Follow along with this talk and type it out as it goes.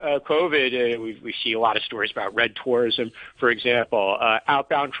COVID, we see a lot of stories about red tourism, for example.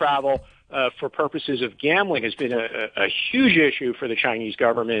 Outbound travel for purposes of gambling has been a huge issue for the Chinese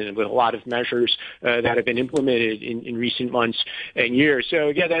government, and with a lot of measures that have been implemented in recent months and years. So,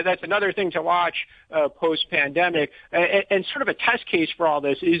 yeah, that's another thing to watch post-pandemic. And sort of a test case for all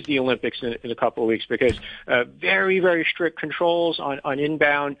this is the Olympics in a couple of weeks, because very, very strict controls on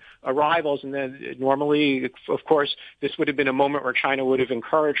inbound arrivals. And then normally, of course, this would have been a moment where China would have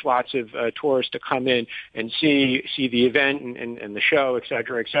encouraged lots of tourists to come in and see the event and the show, et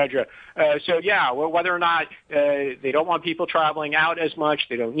cetera, et cetera. So, yeah, whether or not they don't want people traveling out as much,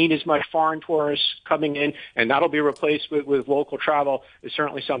 they don't need as much foreign tourists coming in, and that'll be replaced with local travel, is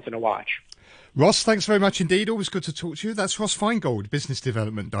certainly something to watch. Ross, thanks very much indeed. Always good to talk to you. That's Ross Feingold, Business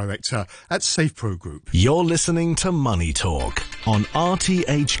Development Director at SafePro Group. You're listening to Money Talk on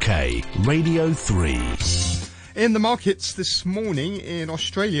RTHK Radio 3. In the markets this morning in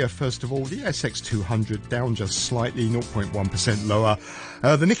Australia, first of all, the ASX 200 down just slightly, 0.1% lower.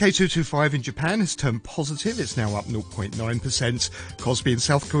 The Nikkei 225 in Japan has turned positive. It's now up 0.9%. Kospi in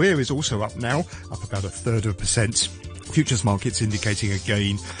South Korea is also up now, up about 1/3%. Futures markets indicating a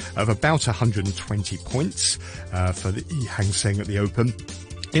gain of about 120 points for the Hang Seng at the open.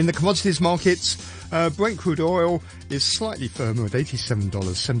 In the commodities markets, Brent crude oil is slightly firmer at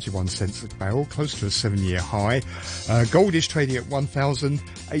 $87.71 a barrel, close to a 7-year high. Gold is trading at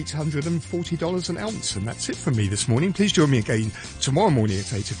 $1,840 an ounce. And that's it from me this morning. Please join me again tomorrow morning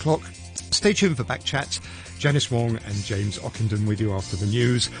at 8 o'clock. Stay tuned for Back Chat. Janice Wong and James Ockenden with you after the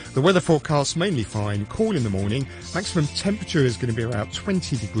news. The weather forecast mainly fine, cool in the morning. Maximum temperature is going to be around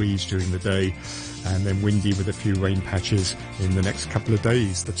 20 degrees during the day, and then windy with a few rain patches in the next couple of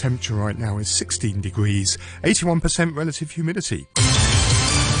days. The temperature right now is 16 degrees, 81% relative humidity.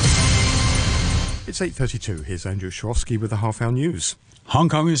 It's 8:32. Here's Andrew Shorosky with the half-hour news. Hong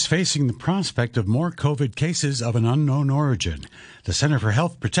Kong is facing the prospect of more COVID cases of an unknown origin. The Center for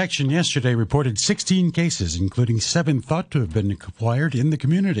Health Protection yesterday reported 16 cases, including 7 thought to have been acquired in the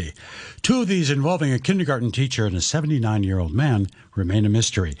community. 2 of these, involving a kindergarten teacher and a 79-year-old man, remain a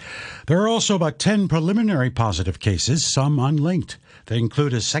mystery. There are also about 10 preliminary positive cases, some unlinked. They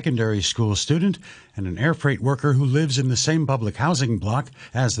include a secondary school student and an air freight worker who lives in the same public housing block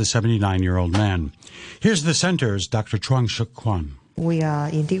as the 79-year-old man. Here's the center's Dr. Chuang Shuk Kwan. We are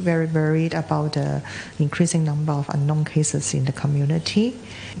indeed very worried about the increasing number of unknown cases in the community,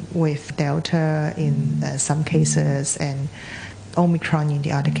 with Delta in some cases and Omicron in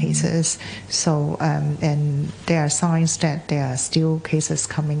the other cases. So, and there are signs that there are still cases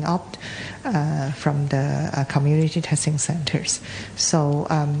coming up from the community testing centers. So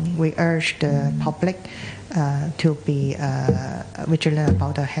we urge the public to be vigilant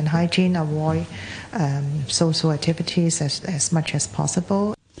about the hand hygiene, avoid social activities as much as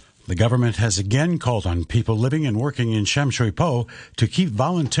possible. The government has again called on people living and working in Sham Shui Po to keep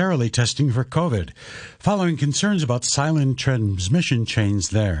voluntarily testing for COVID, following concerns about silent transmission chains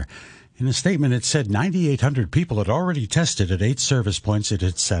there. In a statement, it said 9,800 people had already tested at 8 service points it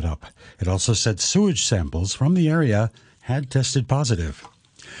had set up. It also said sewage samples from the area had tested positive.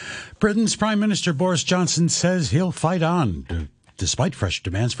 Britain's Prime Minister Boris Johnson says he'll fight on, despite fresh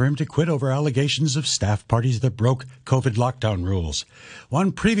demands for him to quit over allegations of staff parties that broke COVID lockdown rules.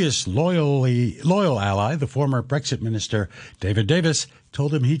 One previous loyal ally, the former Brexit minister David Davis,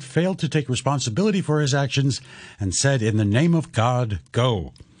 told him he'd failed to take responsibility for his actions and said, "In the name of God,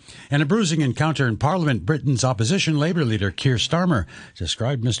 go." In a bruising encounter in Parliament, Britain's opposition Labour leader Keir Starmer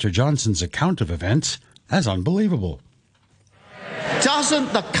described Mr. Johnson's account of events as unbelievable.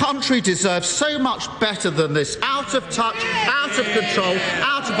 Doesn't the country deserve so much better than this out of touch, out of control,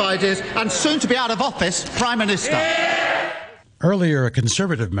 out of ideas, and soon to be out of office Prime Minister? Earlier, a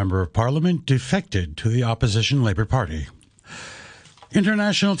Conservative member of Parliament defected to the opposition Labour Party.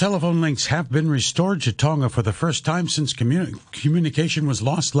 International telephone links have been restored to Tonga for the first time since communication was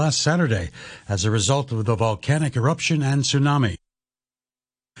lost last Saturday as a result of the volcanic eruption and tsunami.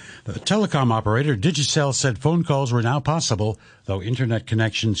 The telecom operator Digicel said phone calls were now possible, though internet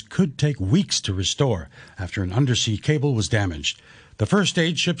connections could take weeks to restore after an undersea cable was damaged. The first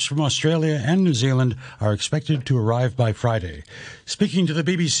aid ships from Australia and New Zealand are expected to arrive by Friday. Speaking to the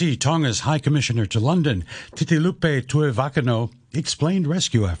BBC, Tonga's High Commissioner to London, Titilupe Tuivakano, explained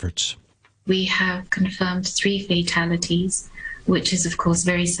rescue efforts. We have confirmed 3 fatalities, which is, of course,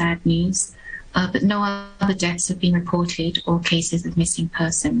 very sad news. But no other deaths have been reported or cases of missing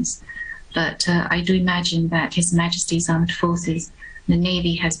persons. But I do imagine that His Majesty's Armed Forces, the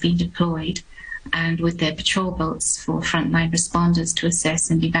Navy, has been deployed, and with their patrol boats for frontline responders to assess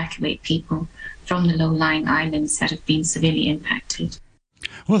and evacuate people from the low-lying islands that have been severely impacted.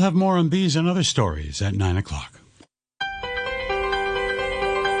 We'll have more on these and other stories at 9 o'clock.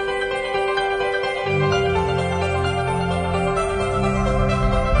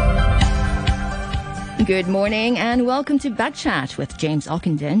 Good morning and welcome to Backchat with James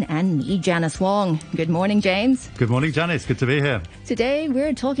Ockenden and me, Janice Wong. Good morning, James. Good morning, Janice. Good to be here. Today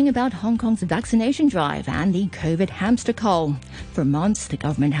we're talking about Hong Kong's vaccination drive and the COVID hamster cull. For months, the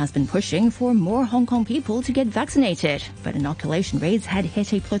government has been pushing for more Hong Kong people to get vaccinated, but inoculation rates had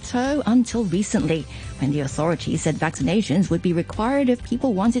hit a plateau until recently, when the authorities said vaccinations would be required if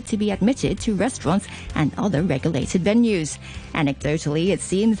people wanted to be admitted to restaurants and other regulated venues. Anecdotally, it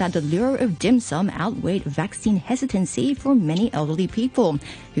seems that the lure of dim sum outweighed vaccine hesitancy for many elderly people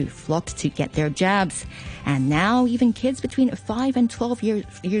who flocked to get their jabs. And now even kids between 5 and 12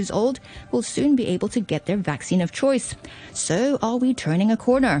 years old will soon be able to get their vaccine of choice. So are we turning a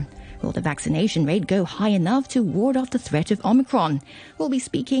corner? Will the vaccination rate go high enough to ward off the threat of Omicron? We'll be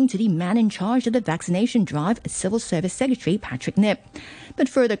speaking to the man in charge of the vaccination drive, Civil Service Secretary Patrick Nip. But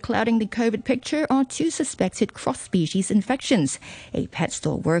further clouding the COVID picture are two suspected cross-species infections. A pet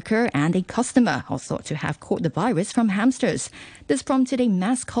store worker and a customer are thought to have caught the virus from hamsters. This prompted a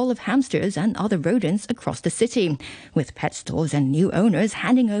mass cull of hamsters and other rodents across the city, with pet stores and new owners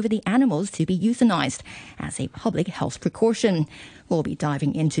handing over the animals to be euthanized as a public health precaution. We'll be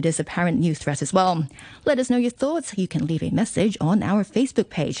diving into this apparent new threat as well. Let us know your thoughts. You can leave a message on our Facebook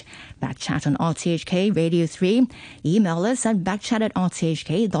page, Backchat on RTHK Radio 3. Email us at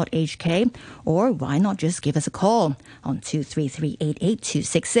backchat@rthk.hk, or why not just give us a call on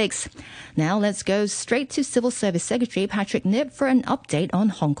 233-88266. Now let's go straight to Civil Service Secretary Patrick Nip for an update on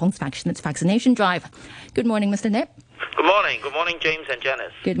Hong Kong's vaccination drive. Good morning, Mr. Nip. Good morning. Good morning, James and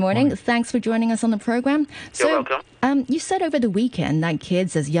Janice. Good morning. Thanks for joining us on the program. You're welcome. You said over the weekend that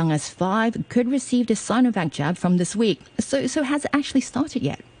kids as young as 5 could receive the Sinovac jab from this week. So has it actually started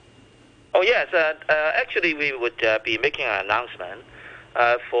yet? Oh, yes. Actually, we would be making an announcement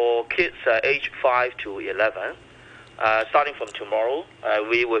for kids aged 5 to 11. Starting from tomorrow,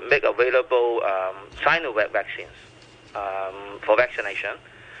 we would make available Sinovac vaccines for vaccination.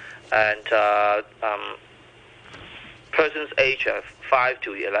 And persons aged 5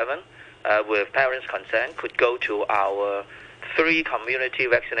 to 11 with parents' consent could go to our 3 community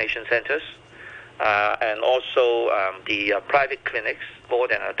vaccination centers and also the private clinics, more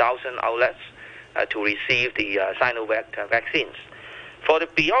than 1,000 outlets, to receive the Sinovac vaccines. For the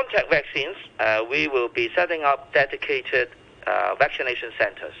BioNTech vaccines, we will be setting up dedicated vaccination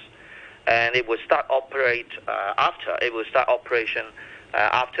centers, and it will start operation after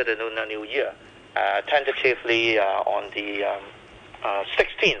the Lunar New Year. Tentatively on the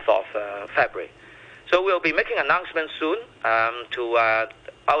 16th of February. So we'll be making announcements soon to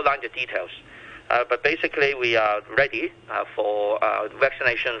outline the details. But basically, we are ready for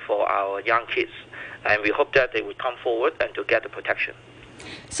vaccination for our young kids, and we hope that they will come forward and to get the protection.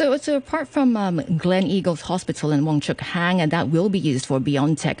 So apart from Glen Eagles Hospital in Wong Chuk Hang, and that will be used for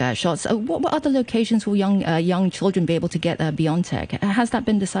BioNTech shots, what other locations will young children be able to get BioNTech? Has that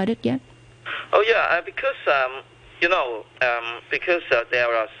been decided yet? Oh yeah, because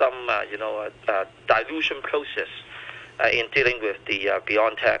there are some dilution process in dealing with the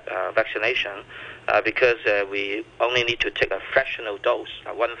BioNTech vaccination, because we only need to take a fractional dose,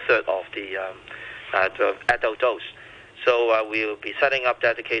 1/3 of the adult dose. So we will be setting up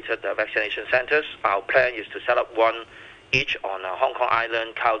dedicated vaccination centers. Our plan is to set up one each on Hong Kong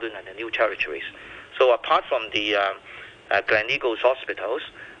Island, Kowloon, and the New Territories. So apart from the Glen Eagles hospitals,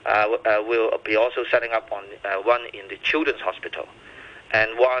 we'll be also setting up on one in the Children's Hospital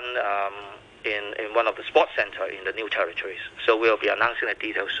and one in one of the sports centre in the New Territories. So we'll be announcing the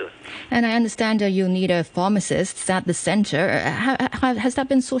details soon. And I understand you'll need pharmacists at the centre. Has that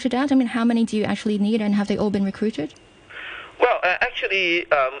been sorted out? I mean, how many do you actually need, and have they all been recruited? Well, actually,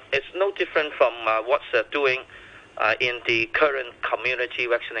 it's no different from what's doing in the current community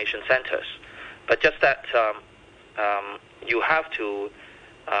vaccination centres. But just that you have to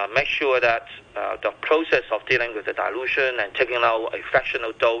make sure that the process of dealing with the dilution and taking out a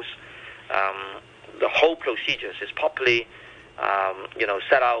fractional dose, the whole procedures is properly,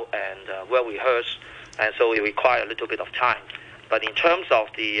 set out and well rehearsed, and so it requires a little bit of time. But in terms of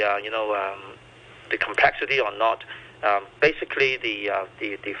the complexity or not, basically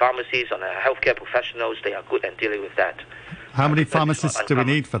the pharmacies and the healthcare professionals, they are good at dealing with that. How many pharmacists do we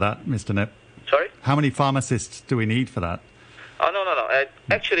need for that, Mr. Nip? Sorry? How many pharmacists do we need for that? Oh, no.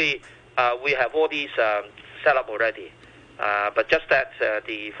 Actually, we have all these set up already. But just that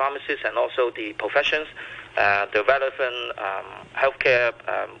the pharmacists and also the professions, the relevant healthcare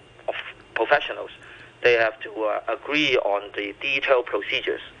professionals, they have to agree on the detailed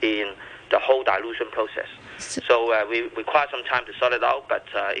procedures in the whole dilution process. So we require some time to sort it out, but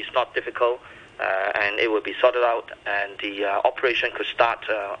it's not difficult, and it will be sorted out, and the operation could start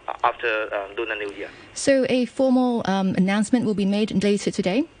after Lunar New Year. So a formal announcement will be made later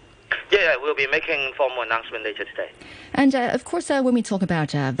today? Yeah, we'll be making formal announcement later today. And of course, when we talk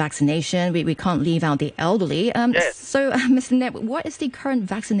about vaccination, we can't leave out the elderly. Yes. So, Mr. Nip, what is the current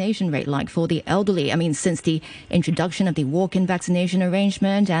vaccination rate like for the elderly? I mean, since the introduction of the walk-in vaccination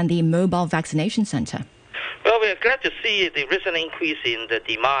arrangement and the mobile vaccination centre. Well, we are glad to see the recent increase in the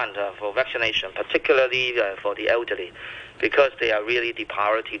demand for vaccination, particularly for the elderly, because they are really the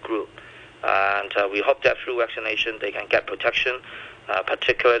priority group. And we hope that through vaccination they can get protection,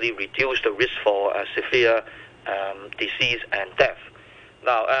 particularly reduce the risk for severe disease and death.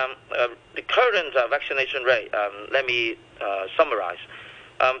 Now, the current vaccination rate, let me summarize.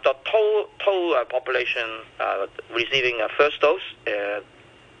 The total population receiving a first dose,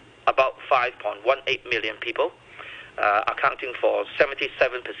 about 5.18 million people, accounting for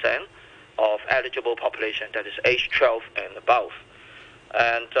 77% of eligible population, that is age 12 and above.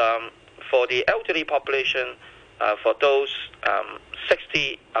 And for the elderly population, for those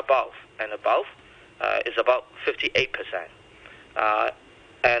 60 above and above, is about 58%.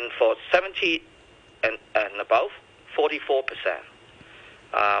 And for 70 and above, 44%.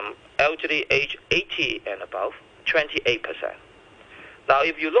 Elderly age 80 and above, 28%. Now,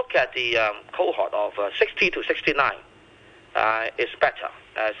 if you look at the cohort of 60 to 69, it's better,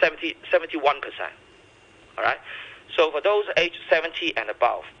 71%. All right? So for those age 70 and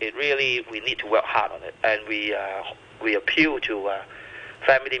above, we need to work hard on it. And we appeal to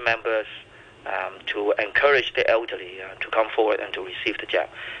family members to encourage the elderly to come forward and to receive the jab.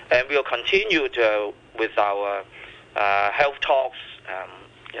 And we'll continue with our health talks, and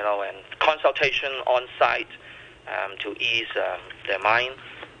consultation on site to ease their mind,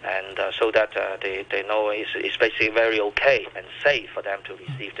 and so that they know it's basically very okay and safe for them to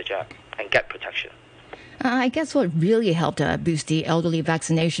receive the jab and get protection. I guess what really helped boost the elderly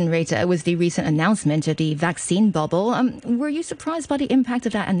vaccination rate was the recent announcement of the vaccine bubble. Were you surprised by the impact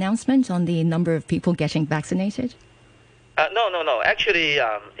of that announcement on the number of people getting vaccinated? No. Actually,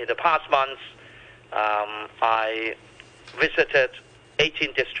 in the past months, I visited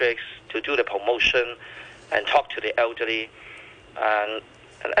 18 districts to do the promotion and talk to the elderly. And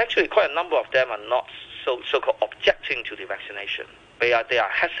actually, quite a number of them are not so-called objecting to the vaccination. They are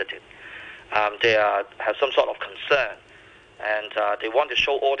hesitant. They have some sort of concern, and they want to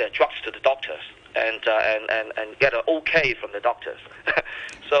show all their drugs to the doctors and get an okay from the doctors.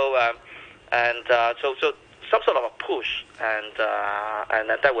 So some sort of a push, and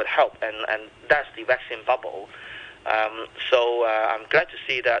that would help, and that's the vaccine bubble. So I'm glad to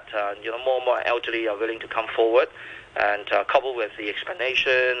see that more and more elderly are willing to come forward, and coupled with the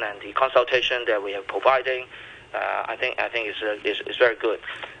explanation and the consultation that we are providing. I think it's very good.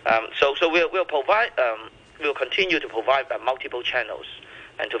 So we'll continue to provide multiple channels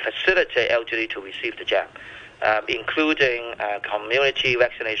and to facilitate elderly to receive the jab, including community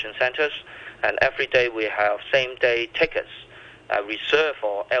vaccination centers. And every day we have same-day tickets reserved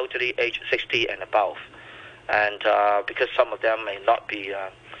for elderly age 60 and above. And because some of them may not be,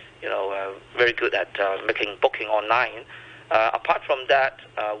 very good at making booking online. Apart from that,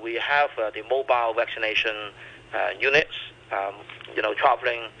 we have the mobile vaccination units,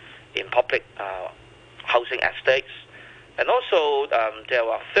 traveling in public housing estates. And also there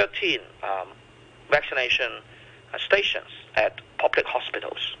are 13 vaccination stations at public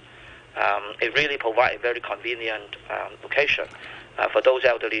hospitals. It really provides a very convenient location for those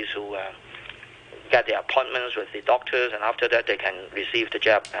elderly who get their appointments with the doctors, and after that they can receive the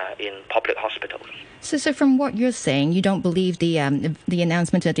jab in public hospitals. So from what you're saying, you don't believe the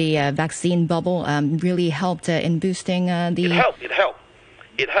announcement of the vaccine bubble really helped in boosting the... It helped.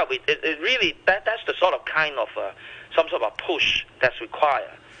 It really, that's the sort of kind of some sort of push that's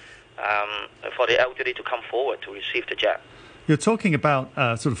required for the elderly to come forward to receive the jab. You're talking about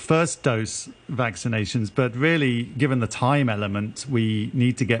sort of first dose vaccinations, but really, given the time element, we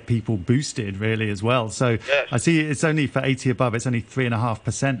need to get people boosted really as well. So yes. I see it's only for 80 above, it's only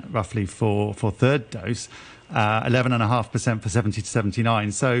 3.5% roughly for third dose, 11.5% for 70 to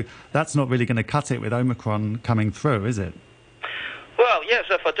 79. So that's not really going to cut it with Omicron coming through, is it? Well, yes,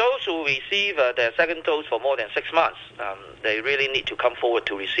 for those who receive their second dose for more than 6 months, they really need to come forward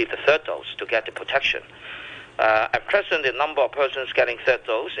to receive the third dose to get the protection. At present, the number of persons getting third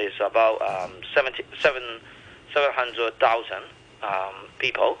dose is about 700,000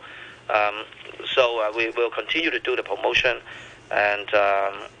 people. So we will continue to do the promotion, and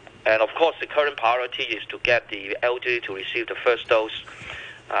And of course, the current priority is to get the elderly to receive the first dose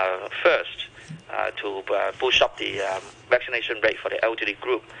first, to boost up the vaccination rate for the elderly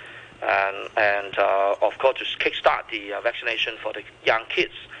group, and of course to kickstart the vaccination for the young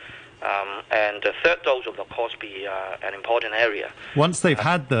kids. And the third dose will, of course, be an important area. Once they've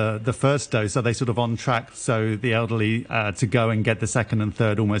had the first dose, are they sort of on track, so the elderly to go and get the second and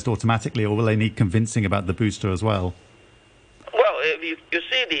third almost automatically, or will they need convincing about the booster as well? Well, you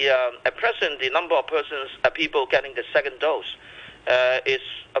see, at present, the number of people getting the second dose is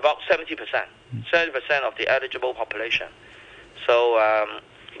about 70%. 70% of the eligible population. So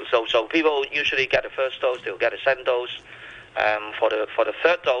people usually get the first dose, they'll get a second dose. For the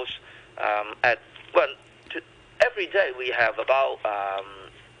third dose, every day we have about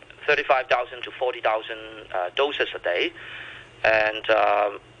 35,000 to 40,000 doses a day, and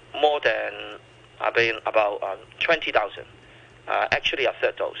more than about 20,000 actually are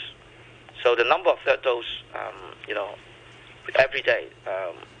third dose. So the number of third dose, every day.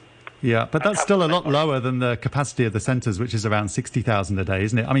 Yeah, but that's still a lot lower than the capacity of the centres, which is around 60,000 a day,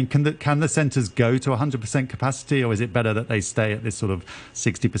 isn't it? I mean, can the centres go to 100% capacity, or is it better that they stay at this sort of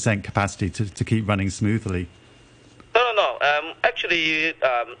 60% capacity to keep running smoothly? No. Actually,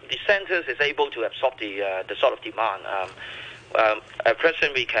 the centres is able to absorb the sort of demand. At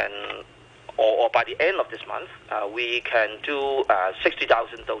present, we can, or by the end of this month, we can do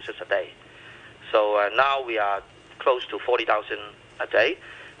 60,000 doses a day. So now we are close to 40,000 a day.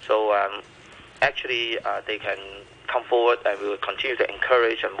 So actually, they can come forward, and we will continue to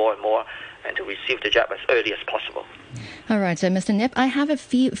encourage and more and to receive the jab as early as possible. All right, so Mr. Nip, I have a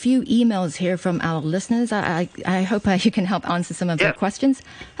few emails here from our listeners. I hope you can help answer some of their questions.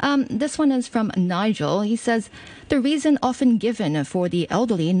 This one is from Nigel. He says, the reason often given for the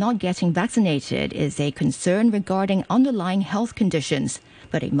elderly not getting vaccinated is a concern regarding underlying health conditions.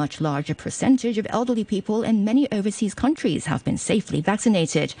 But a much larger percentage of elderly people in many overseas countries have been safely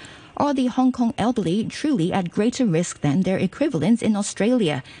vaccinated. Are the Hong Kong elderly truly at greater risk than their equivalents in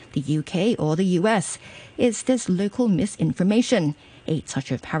Australia, the UK or the US? Is this local misinformation, a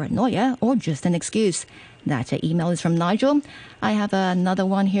touch of paranoia, or just an excuse? That email is from Nigel. I have another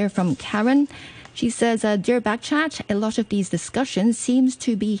one here from Karen. She says, dear Backchat, a lot of these discussions seems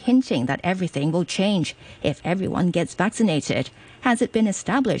to be hinting that everything will change if everyone gets vaccinated. Has it been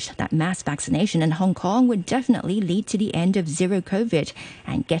established that mass vaccination in Hong Kong would definitely lead to the end of zero COVID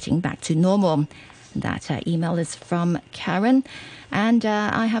and getting back to normal? That email is from Karen. And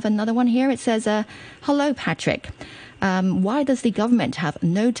I have another one here. It says, hello, Patrick. Why does the government have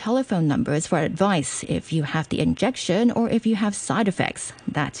no telephone numbers for advice if you have the injection or if you have side effects?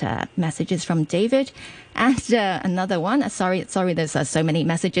 That message is from David. And another one, sorry, there's so many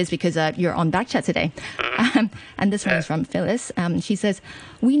messages because you're on Backchat today. And this one is from Phyllis. She says,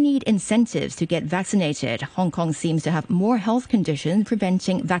 we need incentives to get vaccinated. Hong Kong seems to have more health conditions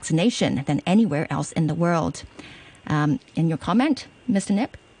preventing vaccination than anywhere else in the world. In your comment, Mr.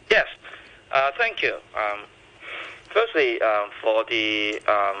 Nip? Yes, thank you. Firstly, for the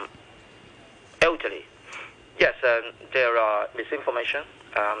elderly, yes, there are misinformation.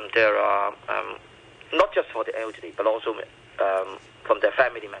 There are not just for the elderly, but also from their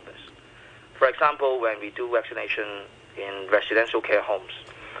family members. For example, when we do vaccination in residential care homes,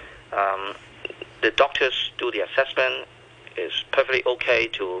 the doctors do the assessment. It's perfectly okay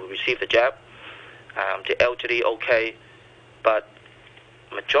to receive the jab. The elderly okay, but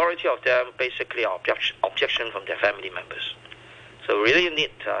majority of them basically are objection from their family members. So we really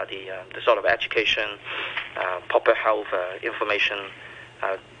need the sort of education, proper health information,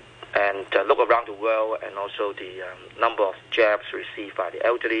 and look around the world, and also the number of jabs received by the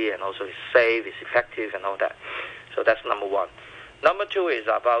elderly, and also it's safe, it's effective, and all that. So that's number one. Number two is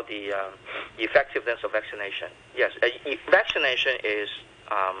about the effectiveness of vaccination. Yes, vaccination is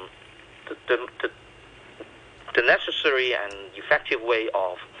the necessary and effective way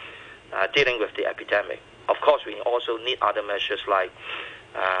of dealing with the epidemic. Of course, we also need other measures like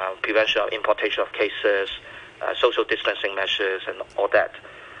prevention of importation of cases, social distancing measures, and all that.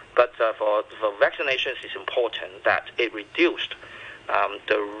 But for vaccinations, it's important that it reduced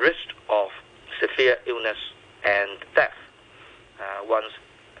the risk of severe illness and death once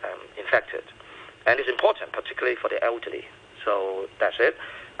infected. And it's important, particularly for the elderly. So that's it.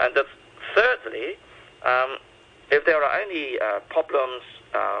 And thirdly, if there are any problems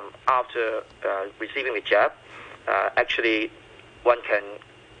after receiving the jab, actually one can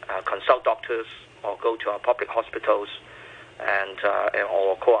consult doctors or go to our public hospitals and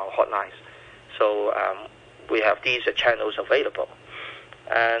or call our hotlines. So we have these channels available.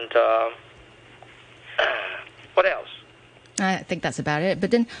 And what else? I think that's about it.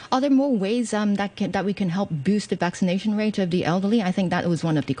 But then, are there more ways that we can help boost the vaccination rate of the elderly? I think that was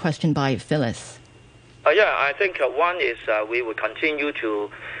one of the questions by Phyllis. Yeah, I think one is we will continue to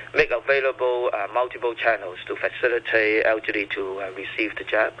make available multiple channels to facilitate elderly to receive the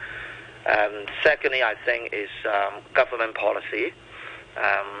jab. Secondly, I think is government policy.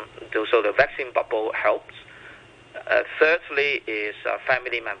 So the vaccine bubble helps. Thirdly is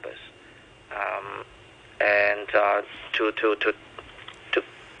family members, and to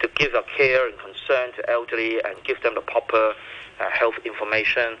give a care and concern to elderly and give them the proper health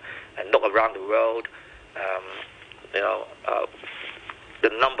information and look around the world. The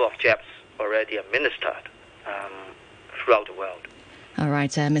number of jabs already administered throughout the world. All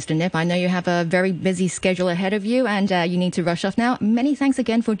right, Mr. Nip, I know you have a very busy schedule ahead of you and you need to rush off now. Many thanks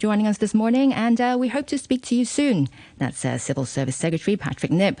again for joining us this morning, and we hope to speak to you soon. That's Civil Service Secretary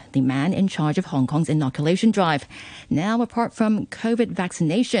Patrick Nip, the man in charge of Hong Kong's inoculation drive. Now, apart from COVID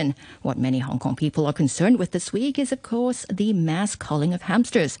vaccination, what many Hong Kong people are concerned with this week is, of course, the mass culling of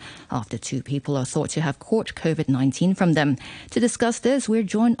hamsters, after 2 people are thought to have caught COVID-19 from them. To discuss this, we're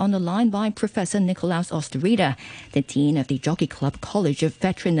joined on the line by Professor Nikolaus Osterrieder, the Dean of the Jockey Club College of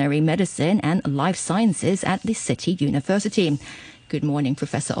Veterinary Medicine and Life Sciences at the City University. Good morning,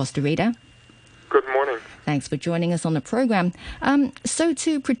 Professor Osterrieder. Good morning. Thanks for joining us on the program. So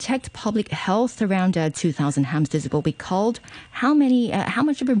to protect public health, around 2,000 hamsters will be culled. How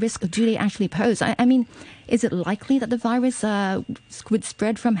much of a risk do they actually pose? I mean, is it likely that the virus would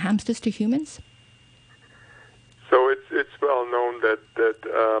spread from hamsters to humans? So it's well known that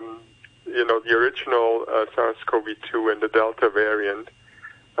the original SARS-CoV-2 and the Delta variant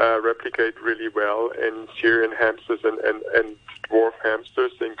replicate really well in Syrian hamsters and dwarf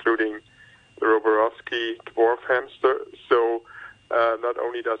hamsters, including the Roborovsky dwarf hamster. So not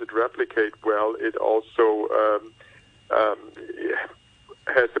only does it replicate well, it also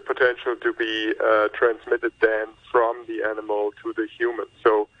has the potential to be transmitted then from the animal to the human.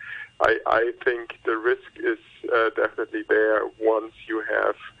 So I think the risk is definitely there once you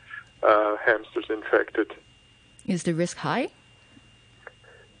have hamsters infected. Is the risk high?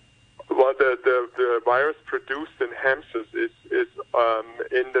 Well, the virus produced in hamsters is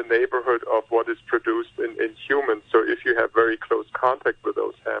in the neighborhood of what is produced in humans. So if you have very close contact with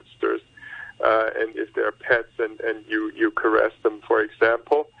those hamsters, and if they're pets and you caress them, for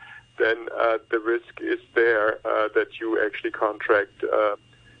example, then the risk is there that you actually contract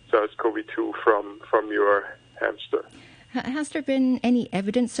SARS-CoV-2 from your hamster. Has there been any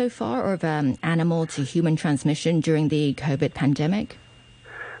evidence so far of animal to human transmission during the COVID pandemic?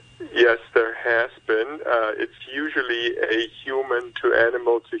 Yes, there has been. It's usually a human to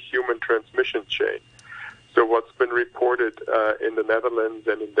animal to human transmission chain. So what's been reported in the Netherlands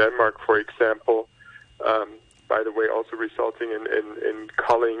and in Denmark, for example, by the way, also resulting in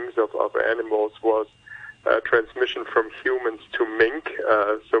cullings of animals, was transmission from humans to mink.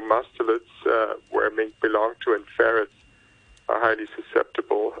 So mustelids, where mink belong to, and ferrets are highly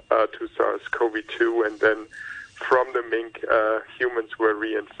susceptible to SARS-CoV-2, and then from the mink, humans were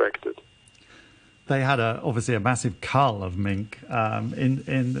reinfected. They had obviously a massive cull of mink in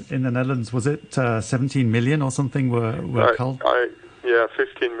the Netherlands. Was it 17 million or something were culled?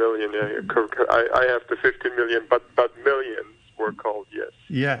 15 million. I have the 15 million, but millions were culled. Yes.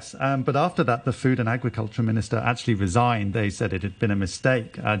 Yes, but after that, the Food and Agriculture Minister actually resigned. They said it had been a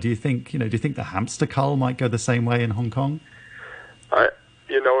mistake. Do you think the hamster cull might go the same way in Hong Kong?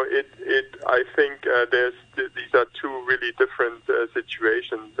 I think these are two really different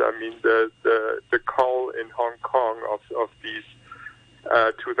situations. I mean, the cull in Hong Kong of these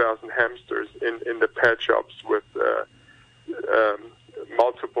 2,000 hamsters in the pet shops with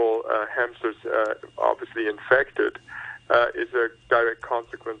multiple hamsters obviously infected is a direct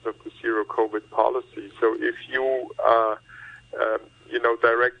consequence of the zero COVID policy. So if you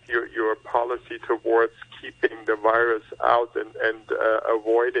direct your policy towards keeping the virus out and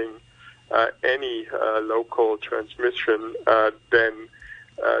avoiding any local transmission, then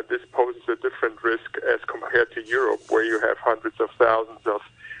this poses a different risk as compared to Europe, where you have hundreds of thousands of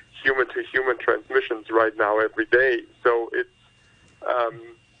human-to-human transmissions right now every day. So it's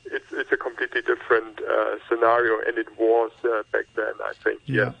a completely different scenario, and it was back then, I think.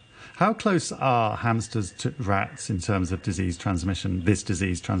 Yeah. Yes. How close are hamsters to rats in terms of disease transmission?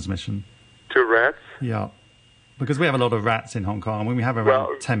 To rats? Yeah. Because we have a lot of rats in Hong Kong. I mean, we have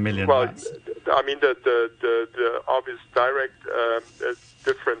around 10 million rats. I mean, the obvious direct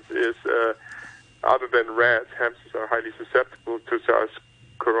difference is, other than rats, hamsters are highly susceptible to SARS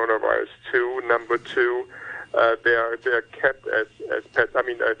coronavirus 2. Number 2, They are kept as pets. I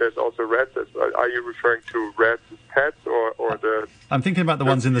mean, there's also rats. Are you referring to rats as pets or the? I'm thinking about the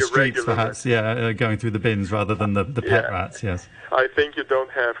ones in the streets, perhaps. Rats? Yeah, going through the bins rather than the pet rats. Yes. I think you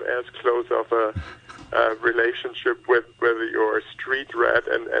don't have as close of a relationship with whether you're a street rat,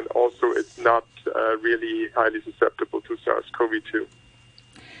 and also it's not really highly susceptible to SARS-CoV-2.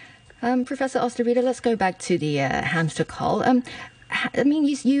 Professor Osterrieder, let's go back to the hamster cull. I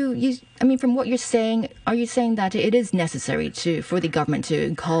mean, from what you're saying, are you saying that it is necessary for the government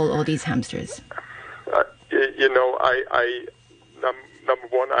to cull all these hamsters? Number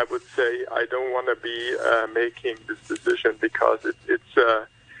one, I would say I don't want to be making this decision because it's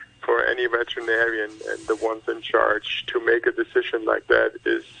for any veterinarian and the ones in charge to make a decision like that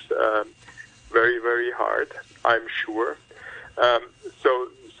is very, very hard, I'm sure.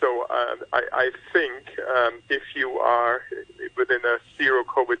 So I think if you are within a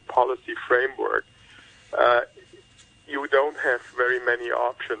zero-COVID policy framework, you don't have very many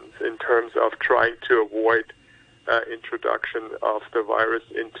options in terms of trying to avoid introduction of the virus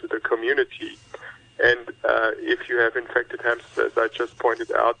into the community. And if you have infected hamsters, as I just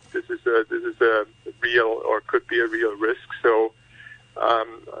pointed out, this is a real or could be a real risk. So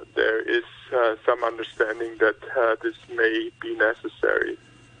there is some understanding that this may be necessary.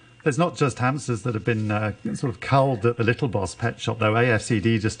 There's not just hamsters that have been sort of culled at the Little Boss pet shop, though.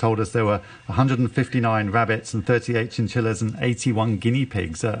 AFCD just told us there were 159 rabbits and 38 chinchillas and 81 guinea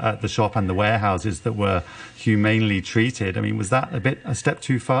pigs at the shop and the warehouses that were humanely treated. I mean, was that a step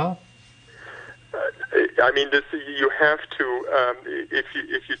too far? I mean, you have to, if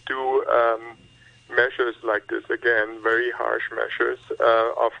you do measures like this, again, very harsh measures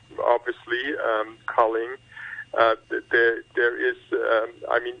of obviously culling. There is,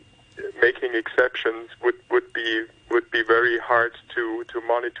 I mean, making exceptions would be very hard to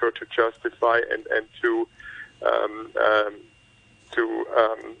monitor, to justify, and to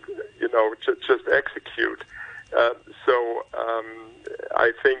just execute. So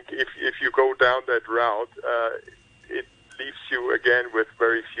I think if you go down that route, it leaves you again with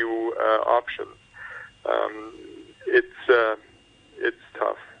very few options. It's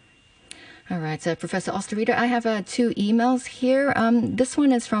tough. All right, so Professor Osterrieder, I have 2 emails here. This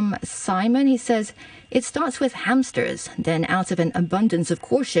one is from Simon. He says, it starts with hamsters. Then out of an abundance of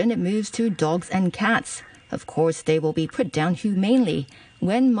caution, it moves to dogs and cats. Of course, they will be put down humanely.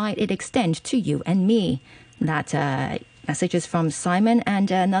 When might it extend to you and me? That message is from Simon.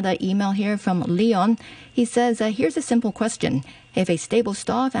 And another email here from Leon. He says, here's a simple question. If a stable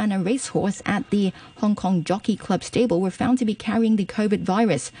staff and a racehorse at the Hong Kong Jockey Club stable were found to be carrying the COVID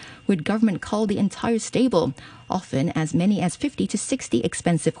virus, would government cull the entire stable? Often as many as 50 to 60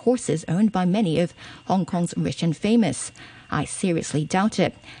 expensive horses owned by many of Hong Kong's rich and famous. I seriously doubt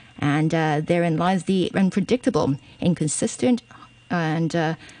it. And therein lies the unpredictable, inconsistent and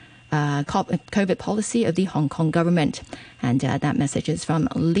COVID policy of the Hong Kong government. And that message is from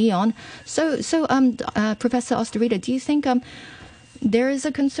Leon. So Professor Osterrieder, do you think there is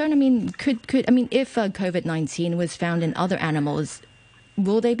a concern? I mean, if COVID-19 was found in other animals,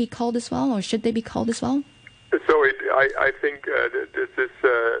 will they be culled as well, or should they be culled as well? So I think this is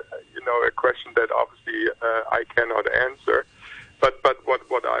a question that obviously I cannot answer. But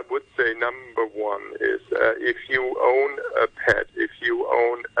what I would say, number one, is if you own a pet, if you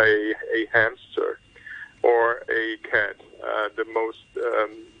own a hamster or a cat, the most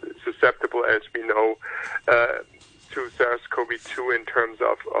susceptible, as we know, to SARS-CoV-2 in terms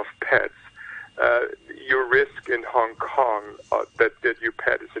of pets, your risk in Hong Kong that your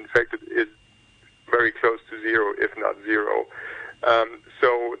pet is infected is very close to zero, if not zero.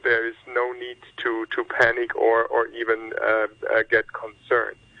 So there is no need to panic or even get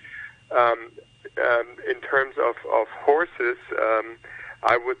concerned. In terms of horses,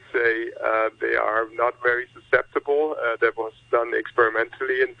 I would say they are not very susceptible. That was done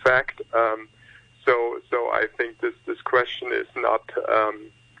experimentally, in fact. So I think this question is not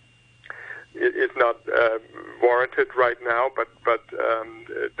warranted right now. But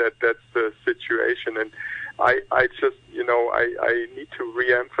that's the situation. And I just, I need to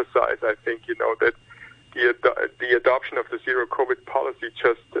re-emphasize, I think, that the adoption of the zero-COVID policy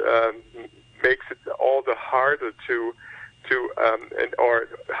just makes it all the harder or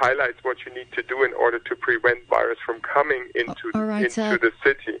highlights what you need to do in order to prevent virus from coming into the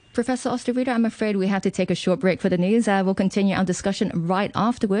city. Professor Osterrieder, I'm afraid we have to take a short break for the news. We'll continue our discussion right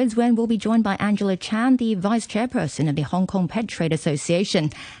afterwards when we'll be joined by Angela Chan, the Vice Chairperson of the Hong Kong Pet Trade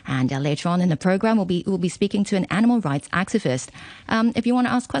Association. And later on in the program, we'll be speaking to an animal rights activist. If you want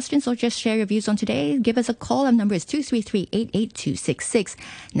to ask questions or just share your views on today, give us a call. Our number is 233-88266.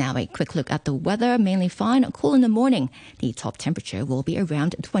 Now, a quick look at the weather. Mainly fine, cool in the morning. The top temperature will be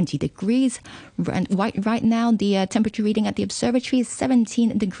around 20 degrees. Right now, the temperature reading at the observatory is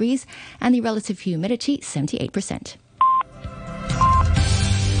 17 degrees. And the relative humidity, 78%.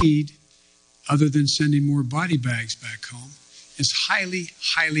 Other than sending more body bags back home, is highly,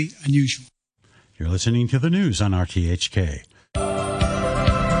 highly unusual. You're listening to the news on RTHK.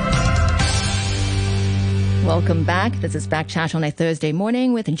 Welcome back. This is Back Chat on a Thursday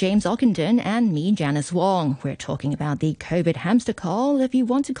morning with James Ockenden and me, Janice Wong. We're talking about the COVID hamster call. If you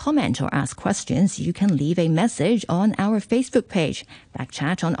want to comment or ask questions, you can leave a message on our Facebook page, Back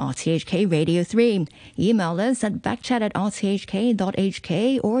Chat on RTHK Radio 3. Email us at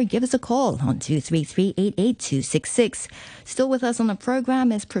backchat@rthk.hk or give us a call on 233-88266. Still with us on the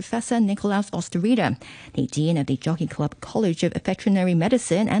program is Professor Nikolaus Osterrieder, the Dean of the Jockey Club College of Veterinary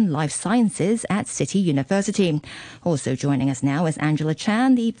Medicine and Life Sciences at City University. Also joining us now is Angela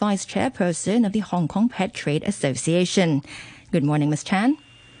Chan, the Vice Chairperson of the Hong Kong Pet Trade Association. Good morning, Ms. Chan.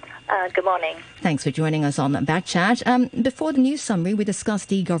 Good morning. Thanks for joining us on Back Chat. Before the news summary, we discussed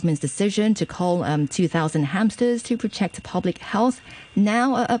the government's decision to cull 2,000 hamsters to protect public health.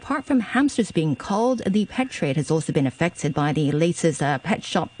 Now, apart from hamsters being culled, the pet trade has also been affected by the latest pet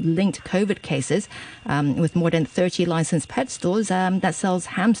shop-linked COVID cases, with more than 30 licensed pet stores that sells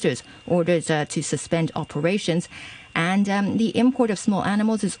hamsters ordered to suspend operations. And the import of small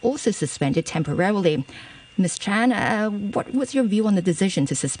animals is also suspended temporarily. Ms. Chan, what's your view on the decision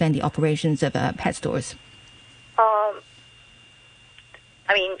to suspend the operations of pet stores?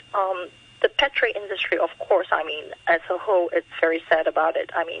 The pet trade industry, of course, as a whole, it's very sad about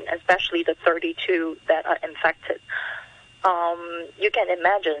it. Especially the 32 that are infected. You can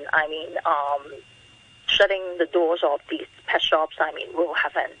imagine, shutting the doors of these pet shops, will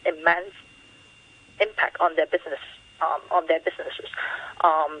have an immense impact on their business, on their businesses.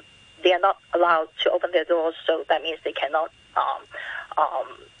 They are not allowed to open their doors, so that means they cannot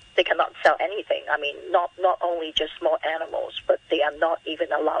sell anything. Not only just small animals, but they are not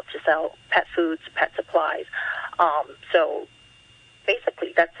even allowed to sell pet foods, pet supplies. So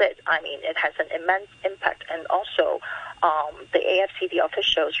basically, that's it. It has an immense impact, and also the AFCD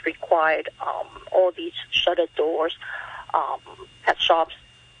officials required all these shuttered doors, pet shops.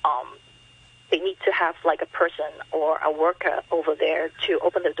 They need to have like a person or a worker over there to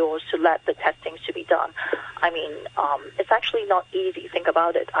open the doors to let the testings to be done. It's actually not easy. Think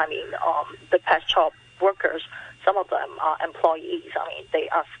about it. The pet shop workers, some of them are employees. They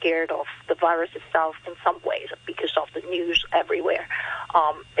are scared of the virus itself in some ways because of the news everywhere.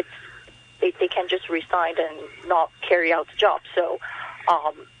 They can just resign and not carry out the job. So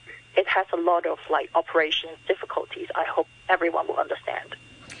it has a lot of operations difficulties. I hope everyone will understand.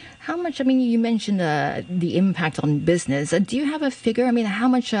 How much, you mentioned the impact on business. Do you have a figure? How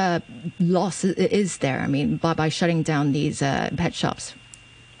much loss is there, by shutting down these pet shops?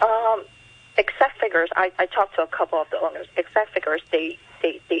 Exact figures, I talked to a couple of the owners. Exact figures, they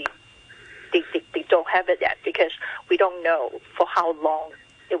don't have it yet because we don't know for how long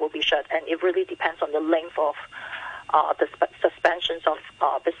it will be shut. And it really depends on the length of the suspensions of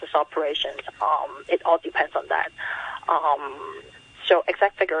business operations. It all depends on that. So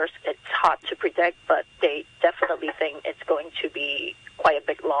exact figures, it's hard to predict, but they definitely think it's going to be quite a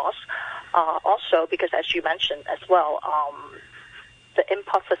big loss. Also, because as you mentioned as well, the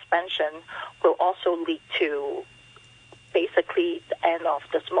import suspension will also lead to basically the end of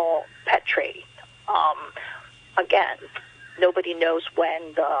the small pet trade. Again, nobody knows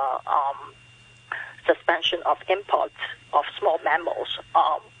when the suspension of imports of small mammals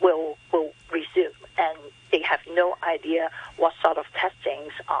will resume, and they have no idea what sort of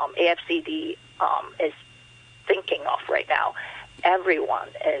testings AFCD is thinking of right now. Everyone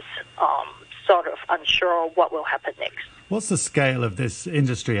is sort of unsure what will happen next. What's the scale of this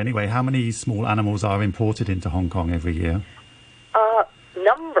industry anyway? How many small animals are imported into Hong Kong every year?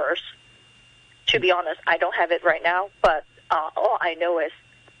 Numbers, to be honest, I don't have it right now, but all I know is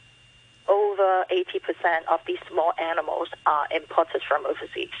over 80% of these small animals are imported from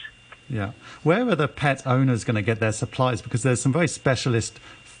overseas. Yeah. Where are the pet owners going to get their supplies? Because there's some very specialist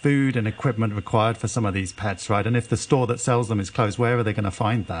food and equipment required for some of these pets, right? And if the store that sells them is closed, where are they going to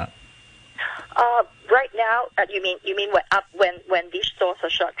find that? Right now, you mean when these stores are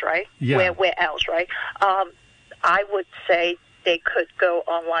shut, right? Yeah. Where else, right? I would say they could go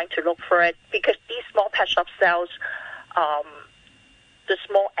online to look for it, because these small pet shops sells the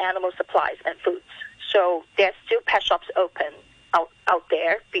small animal supplies and foods. So there's still pet shops open out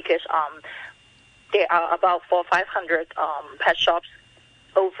there, because there are about 400 or 500 pet shops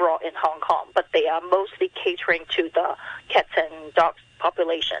overall in Hong Kong, but they are mostly catering to the cats and dogs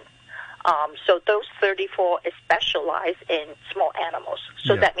population. So those 34 is specialized in small animals.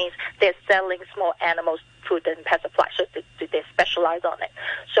 So that means they're selling small animals food and pet supply. So they specialize on it.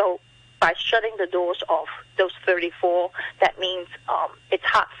 So by shutting the doors of those 34, that means it's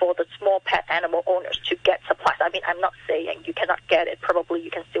hard for the small pet animal owners to get supplies. I mean, I'm not saying you cannot get it. Probably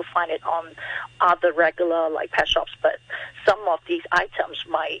you can still find it on other regular like pet shops, but some of these items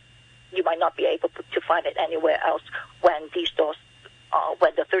you might not be able to find it anywhere else when these stores,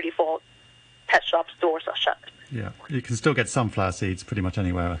 when the 34 pet shop stores are shut. Yeah, you can still get sunflower seeds pretty much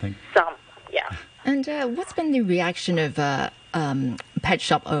anywhere, I think. Some, yeah. And what's been the reaction of pet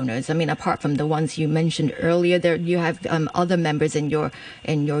shop owners? I mean, apart from the ones you mentioned earlier, there you have other members in your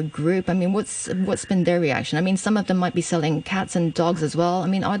group. I mean, what's been their reaction? I mean, some of them might be selling cats and dogs as well. I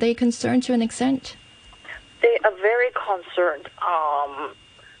mean, are they concerned to an extent? They are very concerned.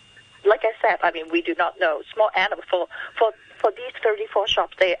 Like I said, I mean, we do not know. Small animals for these 34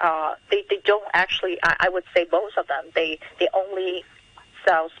 shops, they don't actually. I would say most of them they only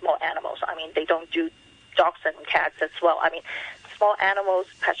sell small animals. I mean, they don't do dogs and cats as well. I mean, small animals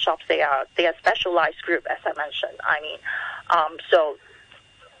pet shops, they are specialized group, as I mentioned. I mean, so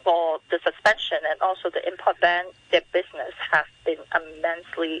for the suspension and also the import ban, their business has been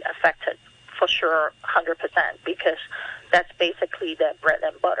immensely affected, for sure, 100%, because that's basically their bread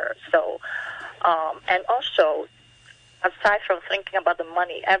and butter. So, and also, aside from thinking about the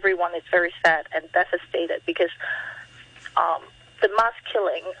money, everyone is very sad and devastated, because the mass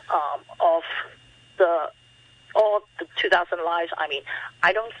killing of all the 2,000 lives, I mean,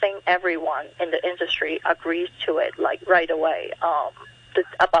 I don't think everyone in the industry agrees to it like right away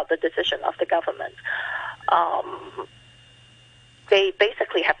about the decision of the government. They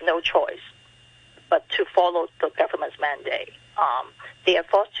basically have no choice but to follow the government's mandate. They are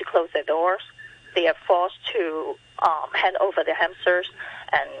forced to close their doors. They are forced to hand over their hamsters,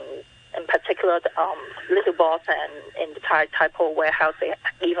 and in particular, little bots, and in the Tai Po warehouse, they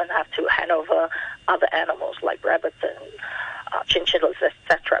even have to hand over other animals like rabbits and chinchillas,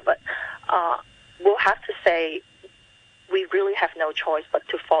 etc. But we'll have to say we really have no choice but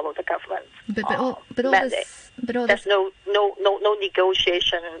to follow the government's mandate. There's no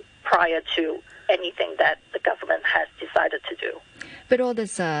negotiation prior to anything that the government has decided to do. But all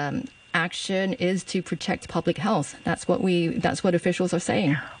this action is to protect public health. That's what officials are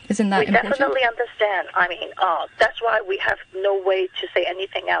saying. Isn't that important? We definitely understand. I mean, that's why we have no way to say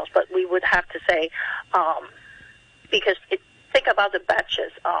anything else. But we would have to say, because think about the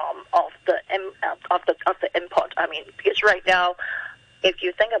batches of the import. I mean, because right now, if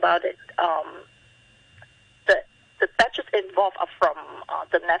you think about it, the batches involved are from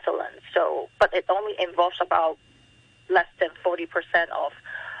the Netherlands. So, but it only involves about less than 40% of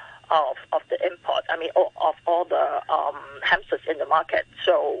the import, I mean, of all the hamsters in the market.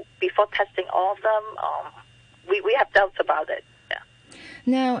 So before testing all of them, we have doubts about it. Yeah.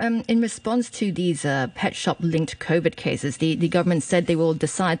 Now, in response to these pet shop-linked COVID cases, the government said they will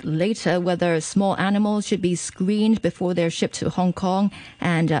decide later whether small animals should be screened before they're shipped to Hong Kong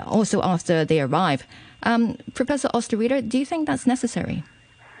and also after they arrive. Professor Osterrieder, do you think that's necessary?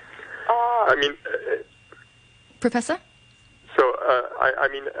 Professor? So, I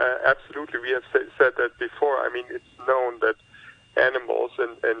mean, absolutely. We have said that before. I mean, it's known that animals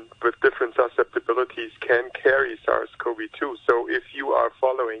and with different susceptibilities can carry SARS-CoV-2. So if you are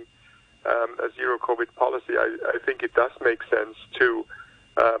following a zero-COVID policy, I think it does make sense to,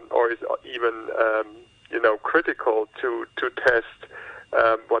 or is even, critical to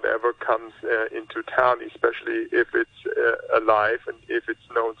test whatever comes into town, especially if it's alive and if it's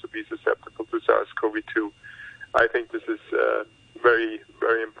known to be susceptible to SARS-CoV-2. I think this is very,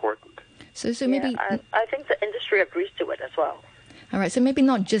 very important. So maybe I think the industry agrees to it as well. All right, so maybe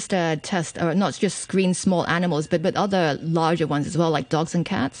not just test or not just screen small animals, but other larger ones as well, like dogs and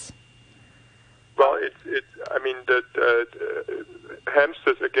cats. Well, I mean, the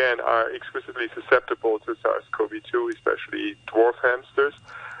hamsters again are exquisitely susceptible to SARS-CoV-2, especially dwarf hamsters.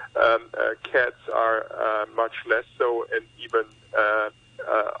 Cats are much less so, and even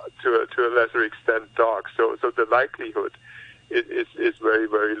to a lesser extent dogs. So the likelihood is very,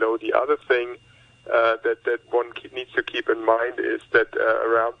 very low. The other thing that one needs to keep in mind is that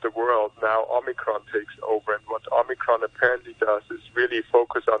around the world now Omicron takes over, and what Omicron apparently does is really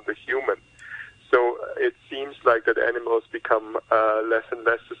focus on the human. So it's seems like that animals become less and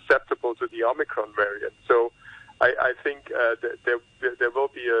less susceptible to the Omicron variant. So I think that there will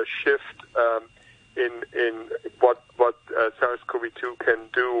be a shift in what SARS-CoV-2 can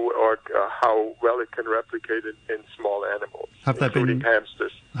do, or how well it can replicate in small animals, including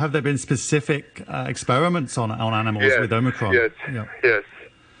hamsters. Have there been specific experiments on animals with Omicron? Yes.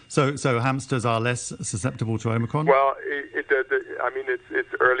 So hamsters are less susceptible to Omicron? Well,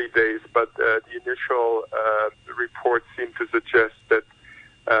 it's early days, but the initial reports seem to suggest that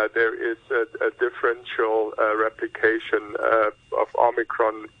there is a differential replication of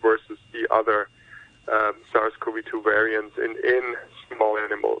Omicron versus the other SARS-CoV-2 variants in small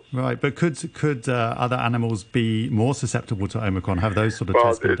animals. Right, but could other animals be more susceptible to Omicron? Have those sort of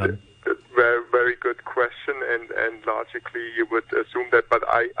tests been done? Very, very good question, and logically you would assume that, but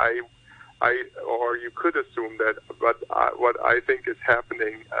or you could assume that, but what I think is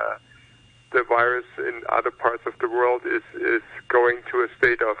happening, the virus in other parts of the world is going to a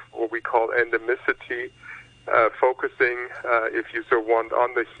state of what we call endemicity, focusing, if you so want,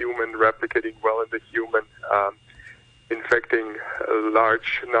 on the human, replicating well in the human, infecting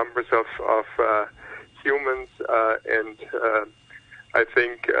large numbers of humans, and I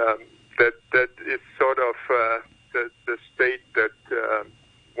think that is sort of the state that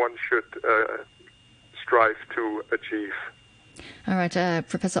one should strive to achieve. All right,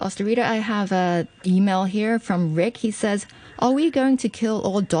 Professor Osterrieder, I have an email here from Rick. He says, are we going to kill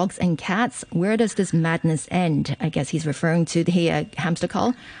all dogs and cats? Where does this madness end? I guess he's referring to the hamster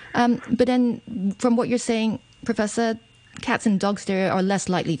cull. But then from what you're saying, Professor, cats and dogs there are less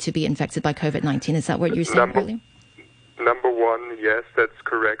likely to be infected by COVID-19. Is that what you're saying earlier? Number one, yes, that's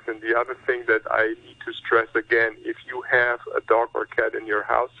correct. And the other thing that I need to stress again, if you have a dog or cat in your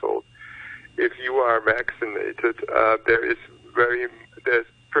household, if you are vaccinated, there's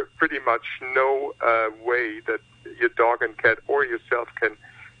pretty much no way that your dog and cat or yourself can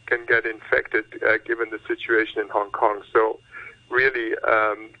get infected, given the situation in Hong Kong. So really,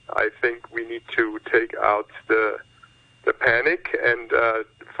 I think we need to take out the panic and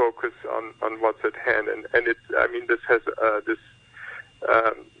focus on what's at hand. And it's, this has this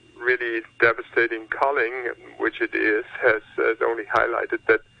really devastating culling, which it is, has only highlighted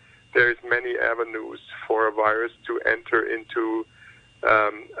that there's many avenues for a virus to enter into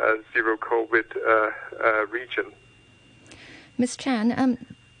a zero COVID region. Ms. Chan,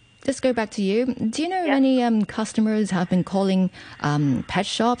 let's go back to you. Do you know any customers have been calling pet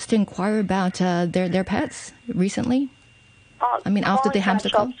shops to inquire about their pets recently? After the hamster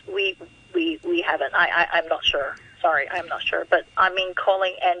cull? We haven't. I'm not sure. Sorry, I'm not sure. But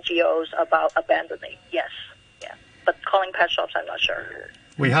calling NGOs about abandoning, yes. Yeah. But calling pet shops, I'm not sure.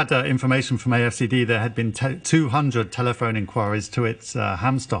 We had information from AFCD. There had been 200 telephone inquiries to its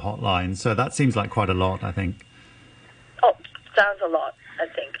hamster hotline. So that seems like quite a lot, I think. Oh, sounds a lot, I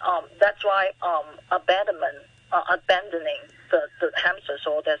think. That's why abandoning the hamsters,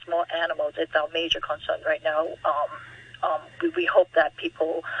 or there's more animals, it's our major concern right now. We hope that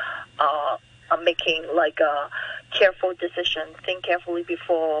people are making a careful decision, think carefully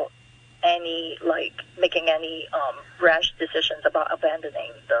before making any rash decisions about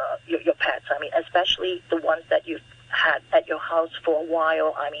abandoning your pets. Especially the ones that you've had at your house for a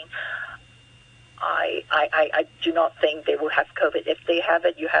while. I do not think they will have COVID. If they have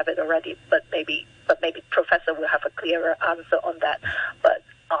it, you have it already. But maybe Professor will have a clearer answer on that. But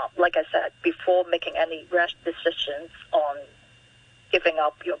like I said, before making any rash decisions on giving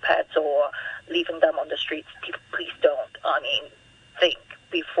up your pets or leaving them on the streets, please don't. Think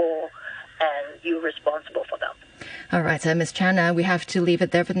before, and you're responsible for them. All right, Ms. Chan, we have to leave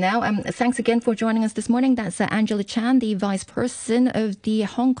it there for now. Thanks again for joining us this morning. That's Angela Chan, the Vice President of the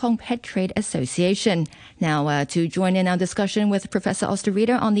Hong Kong Pet Trade Association. Now, to join in our discussion with Professor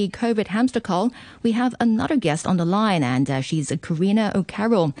Osterrieder on the COVID hamster cull, we have another guest on the line, and she's Karina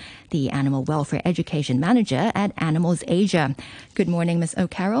O'Carroll, the Animal Welfare Education Manager at Animals Asia. Good morning, Ms.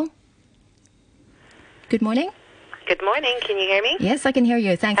 O'Carroll. Good morning. Good morning. Can you hear me? Yes, I can hear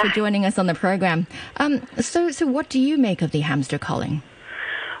you. Thanks for joining us on the program. So what do you make of the hamster culling?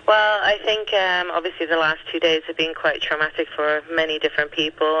 Well, I think obviously the last 2 days have been quite traumatic for many different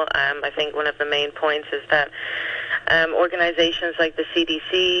people. I think one of the main points is that organizations like the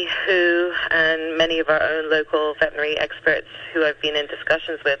CDC, WHO, and many of our own local veterinary experts who I've been in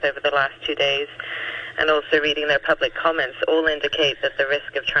discussions with over the last 2 days, and also reading their public comments, all indicate that the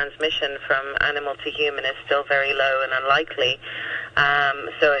risk of transmission from animal to human is still very low and unlikely.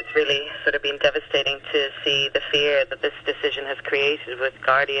 So it's really sort of been devastating to see the fear that this decision has created with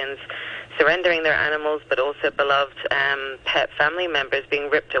guardians surrendering their animals, but also beloved pet family members being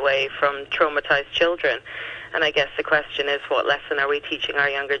ripped away from traumatized children. And I guess the question is, what lesson are we teaching our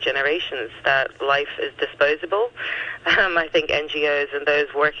younger generations? That life is disposable. I think NGOs and those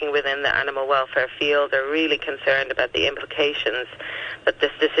working within the animal welfare field are really concerned about the implications that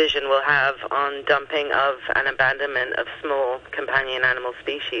this decision will have on dumping of and abandonment of small companion animal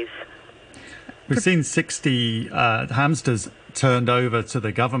species. We've seen 60 hamsters turned over to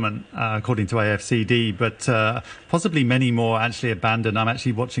the government, according to AFCD, but possibly many more actually abandoned. I'm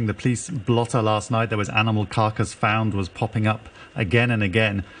actually watching the police blotter last night. There was animal carcass found was popping up again and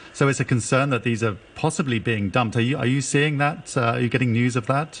again. So it's a concern that these are possibly being dumped. Are you seeing that? Are you getting news of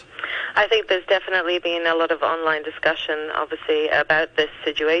that? I think there's definitely been a lot of online discussion, obviously, about this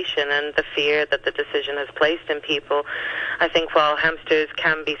situation and the fear that the decision has placed in people. I think while hamsters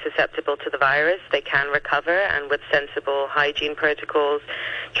can be susceptible to the virus, they can recover, and with sensible hygiene protocols,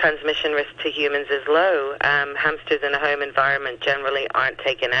 transmission risk to humans is low. Hamsters in a home environment generally aren't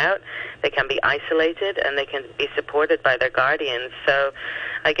taken out. They can be isolated, and they can be supported by their guardians. So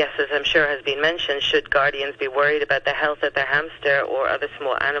I guess, as I'm sure has been mentioned, should guardians be worried about the health of their hamster or other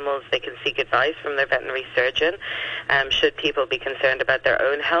small animals, they can seek advice from their veterinary surgeon. Should people be concerned about their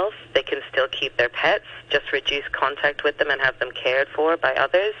own health, they can still keep their pets, just reduce contact with them and have them cared for by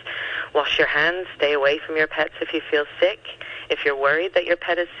others. Wash your hands, stay away from your pets if you feel sick. If you're worried that your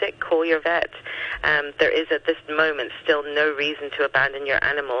pet is sick, call your vet. There is at this moment still no reason to abandon your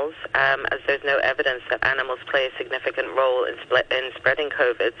animals, as there's no evidence that animals play a significant role in spreading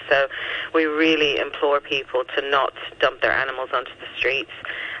COVID. So we really implore people to not dump their animals onto the streets.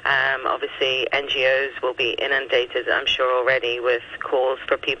 Obviously, NGOs will be inundated, I'm sure already, with calls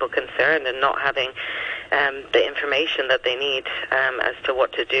for people concerned and not having the information that they need as to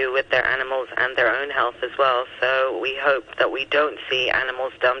what to do with their animals and their own health as well. So we hope that we don't see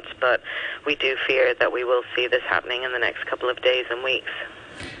animals dumped, but we do fear that we will see this happening in the next couple of days and weeks.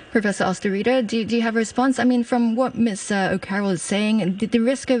 Professor Osterrieder, do you have a response? I mean, from what Ms. O'Carroll is saying, the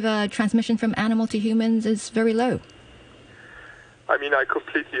risk of transmission from animal to humans is very low. I mean, I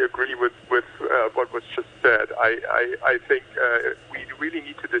completely agree with what was just said. I think we really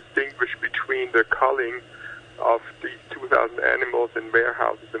need to distinguish between the culling of these 2,000 animals in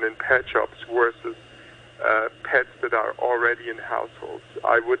warehouses and in pet shops versus pets that are already in households.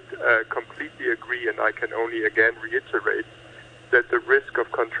 I would completely agree, and I can only again reiterate that the risk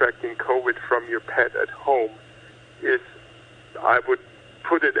of contracting COVID from your pet at home is, I would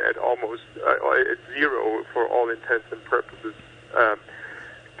put it at almost at zero for all intents and purposes.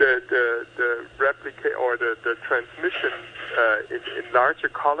 The replicate or the transmission in larger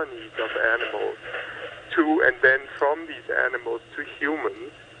colonies of animals to and then from these animals to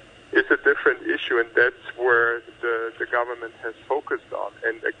humans is a different issue, and that's where the government has focused on.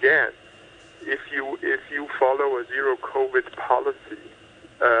 And again, if you follow a zero COVID policy,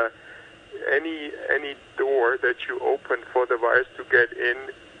 any door that you open for the virus to get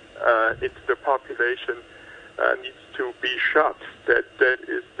into the population needs to be shut. That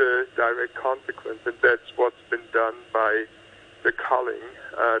is the direct consequence, and that's what's been done by the culling.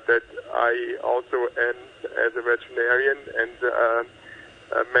 That I also am, as a veterinarian and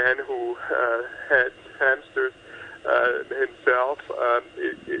a man who had hamsters himself,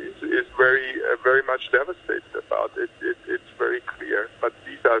 is very much devastated about it. It's very clear, but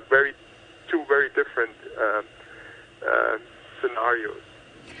these are two very different scenarios.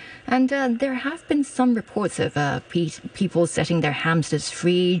 And there have been some reports of people setting their hamsters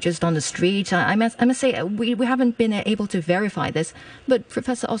free just on the street. I must say, we haven't been able to verify this. But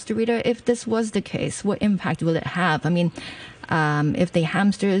Professor Osterrieder, if this was the case, what impact will it have? I mean, if the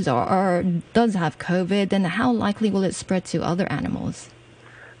hamsters does have COVID, then how likely will it spread to other animals?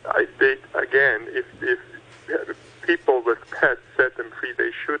 If people with pets set them free,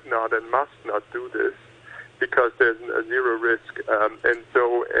 they should not and must not do this, because there's a zero risk, and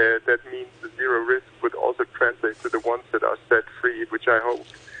so that means the zero risk would also translate to the ones that are set free, which I hope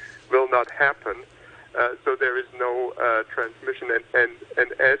will not happen. So there is no transmission,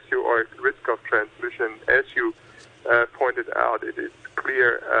 and as you or risk of transmission, as you pointed out, it is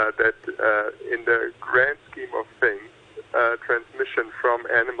clear that in the grand scheme of things, transmission from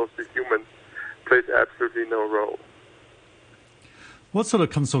animals to humans plays absolutely no role. What sort of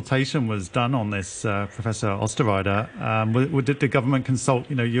consultation was done on this, Professor Osterrieder? Did the government consult,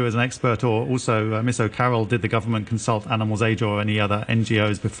 you as an expert, or also Ms. O'Carroll, did the government consult Animals Aid or any other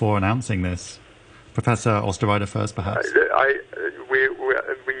NGOs before announcing this? Professor Osterrieder first, perhaps.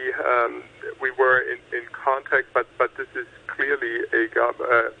 We were in contact, but this is clearly a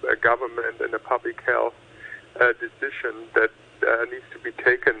government and a public health decision that needs to be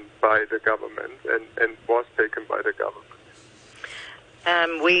taken by the government and was taken by the government?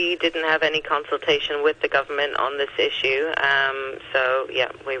 We didn't have any consultation with the government on this issue, so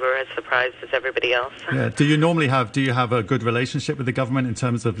we were as surprised as everybody else. Yeah. Do you have a good relationship with the government in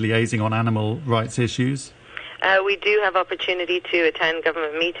terms of liaising on animal rights issues? We do have opportunity to attend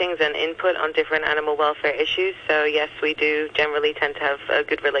government meetings and input on different animal welfare issues. So yes, we do generally tend to have a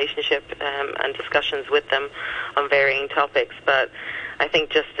good relationship and discussions with them on varying topics. But I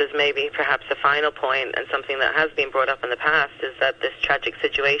think just as maybe perhaps a final point, and something that has been brought up in the past, is that this tragic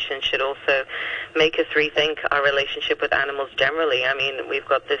situation should also make us rethink our relationship with animals generally. I mean, we've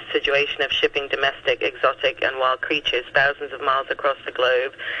got this situation of shipping domestic, exotic and wild creatures thousands of miles across the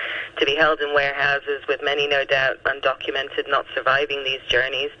globe to be held in warehouses, with many no doubt undocumented not surviving these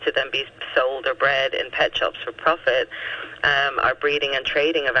journeys, to then be sold or bred in pet shops for profit. Our breeding and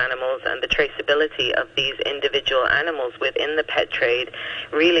trading of animals and the traceability of these individual animals within the pet trade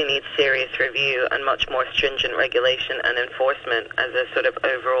really needs serious review and much more stringent regulation and enforcement as a sort of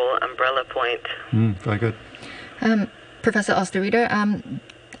overall umbrella point. Very good. Professor Osterrieder,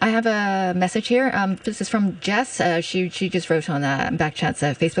 I have a message here. This is from Jess. She just wrote on Backchat's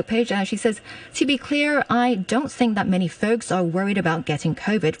Facebook page. She says, to be clear, I don't think that many folks are worried about getting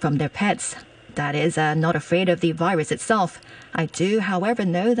COVID from their pets. That is, not afraid of the virus itself. I do, however,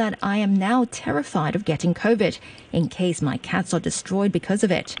 know that I am now terrified of getting COVID in case my cats are destroyed because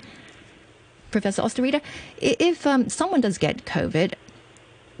of it. Professor Osterrieder, if someone does get COVID,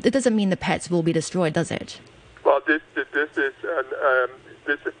 it doesn't mean the pets will be destroyed, does it? Well, this is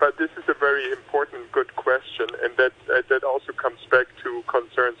a very important, good question, and that also comes back to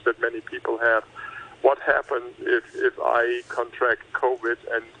concerns that many people have. What happens if I contract COVID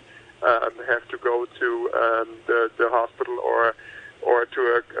and have to go to the hospital or to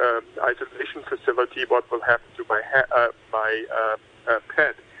a isolation facility? What will happen to my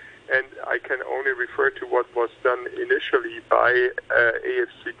pet? And I can only refer to what was done initially by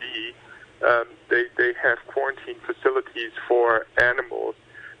AFCD. They have quarantine facilities for animals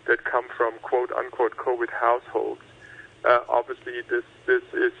that come from quote-unquote COVID households. Obviously, this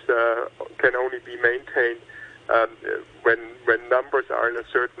is can only be maintained when numbers are in a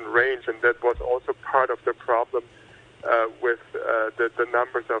certain range, and that was also part of the problem with the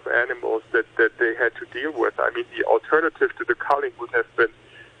numbers of animals that they had to deal with. I mean, the alternative to the culling would have been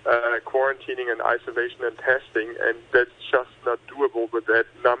quarantining and isolation and testing, and that's just not doable with that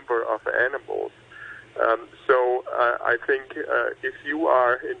number of animals. So I think if you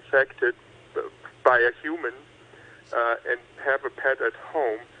are infected by a human and have a pet at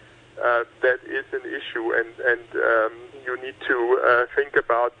home, that is an issue, and you need to think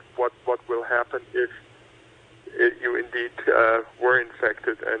about what will happen if you indeed were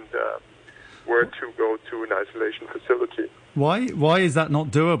infected and were to go to an isolation facility. Why is that not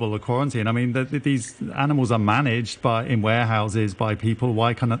doable, a quarantine? I mean, these animals are managed in warehouses by people.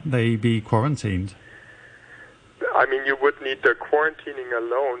 Why can't they be quarantined? I mean, you would need the quarantining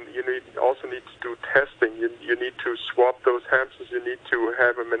alone. You also need to do testing. You need to swab those hamsters. You need to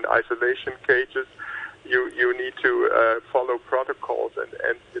have them in isolation cages. You need to follow protocols.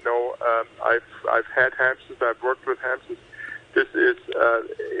 And you know, I've had hamsters. I've worked with hamsters. This is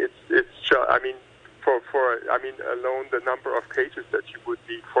it's just, I mean, alone the number of cages that you would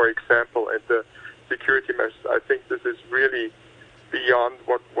need, for example, and the security measures. I think this is really beyond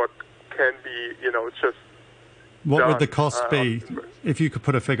what can be. You know, just. What would the cost be, if you could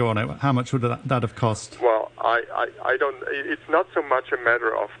put a figure on it? How much would that have cost? Well, I don't. It's not so much a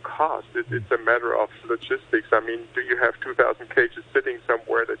matter of cost. It's a matter of logistics. I mean, do you have 2,000 cages sitting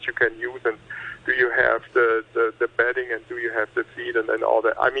somewhere that you can use, and do you have the bedding, and do you have the feed, and all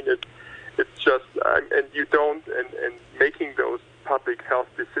that? I mean, it's just, and you don't. And making those public health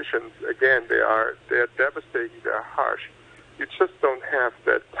decisions, again, they are devastating. They are harsh. You just don't have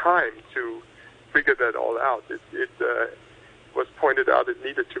that time to figure that all out. It was pointed out it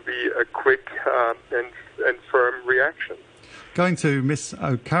needed to be a quick and firm reaction. Going to Miss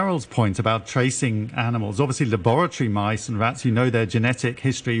O'Carroll's point about tracing animals, obviously laboratory mice and rats, you know their genetic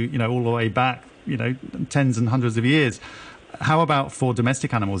history, you know, all the way back, you know, tens and hundreds of years. How about for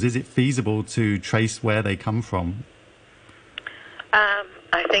domestic animals? Is it feasible to trace where they come from?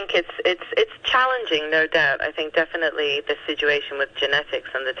 I think it's challenging, no doubt. I think definitely the situation with genetics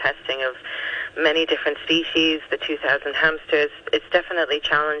and the testing of many different species, the 2,000 hamsters. It's definitely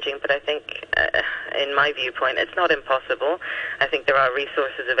challenging, but I think, in my viewpoint, it's not impossible. I think there are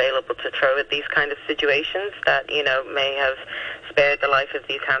resources available to throw at these kind of situations that, may have spared the life of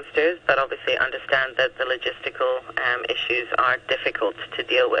these hamsters, but obviously understand that the logistical issues are difficult to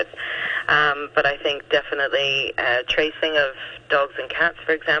deal with. But I think definitely tracing of dogs and cats,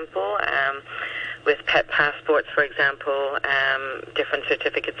 for example, with pet passports, for example, different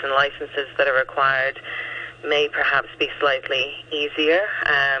certificates and licenses that are required may perhaps be slightly easier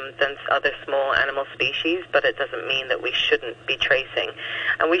than other small animal species, but it doesn't mean that we shouldn't be tracing.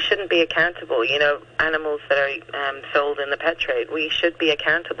 And we shouldn't be accountable. Animals that are sold in the pet trade, we should be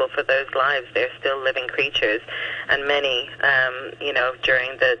accountable for those lives. They're still living creatures. And many,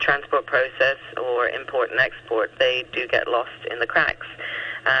 during the transport process or import and export, they do get lost in the cracks.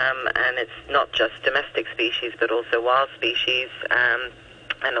 And it's not just domestic species, but also wild species.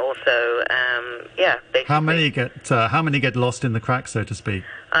 And also, basically. How many get lost in the cracks, so to speak?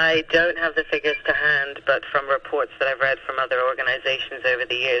 I don't have the figures to hand, but from reports that I've read from other organizations over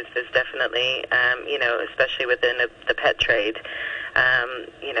the years, there's definitely, especially within the pet trade,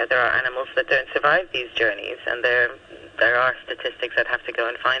 there are animals that don't survive these journeys, and there are statistics that have to go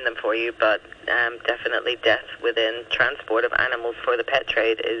and find them for you, but definitely death within transport of animals for the pet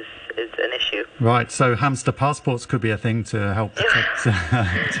trade is an issue. Right, so hamster passports could be a thing to help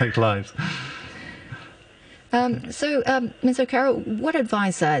protect lives. Ms. O'Carroll, what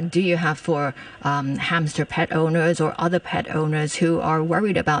advice do you have for hamster pet owners or other pet owners who are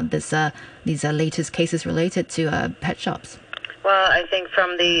worried about these latest cases related to pet shops? Well, I think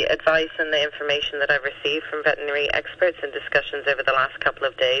from the advice and the information that I've received from veterinary experts and discussions over the last couple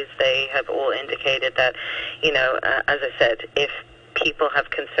of days, they have all indicated that, as I said, if people have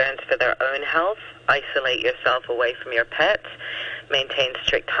concerns for their own health, isolate yourself away from your pet, maintain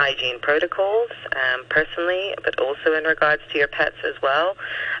strict hygiene protocols personally, but also in regards to your pets as well.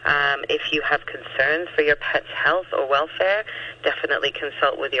 If you have concerns for your pet's health or welfare, definitely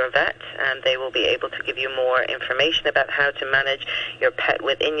consult with your vet, and they will be able to give you more information about how to manage your pet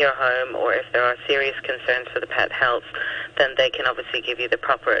within your home, or if there are serious concerns for the pet health, then they can obviously give you the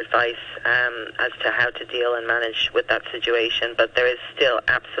proper advice as to how to deal and manage with that situation. But there is still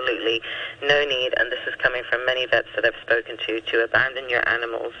absolutely no need, and this is coming from many vets that I've spoken to abandon your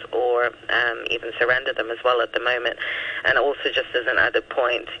animals or even surrender them as well at the moment. And also, just as an added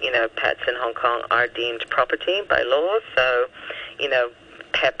point, pets in Hong Kong are deemed property by law, so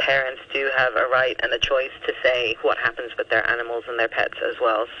pet parents do have a right and a choice to say what happens with their animals and their pets as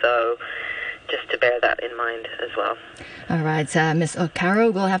well. So just to bear that in mind as well. All right, Ms.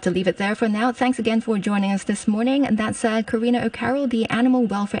 O'Carroll, we'll have to leave it there for now. Thanks again for joining us this morning. And that's Karina O'Carroll, the Animal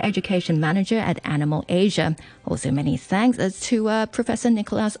Welfare Education Manager at Animal Asia. Also, many thanks to Professor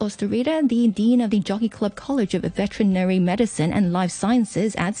Nikolaus Osterrieder, the Dean of the Jockey Club College of Veterinary Medicine and Life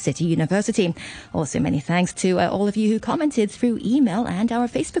Sciences at City University. Also, many thanks to all of you who commented through email and our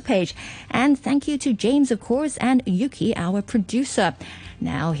Facebook page. And thank you to James, of course, and Yuki, our producer.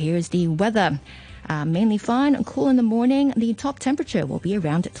 Now, here's the weather. Mainly fine and cool in the morning. The top temperature will be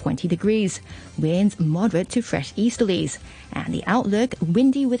around 20 degrees. Winds moderate to fresh easterlies. And the outlook,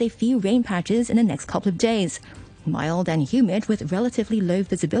 windy with a few rain patches in the next couple of days. Mild and humid with relatively low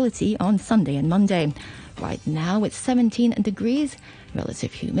visibility on Sunday and Monday. Right now it's 17 degrees.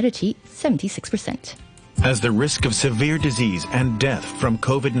 Relative humidity 76%. As the risk of severe disease and death from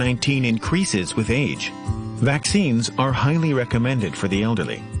COVID-19 increases with age, vaccines are highly recommended for the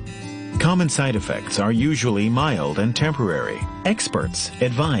elderly. Common side effects are usually mild and temporary. Experts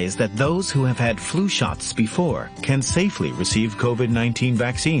advise that those who have had flu shots before can safely receive COVID-19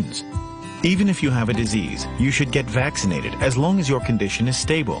 vaccines. Even if you have a disease, you should get vaccinated as long as your condition is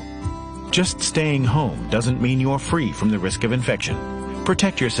stable. Just staying home doesn't mean you're free from the risk of infection.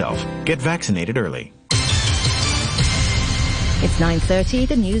 Protect yourself. Get vaccinated early. It's 9:30,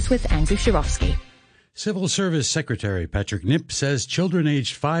 the news with Andrew Shirovsky. Civil Service Secretary Patrick Nip says children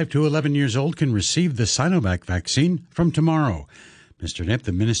aged 5 to 11 years old can receive the Sinovac vaccine from tomorrow. Mr. Nip,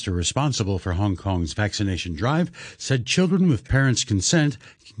 the minister responsible for Hong Kong's vaccination drive, said children with parents' consent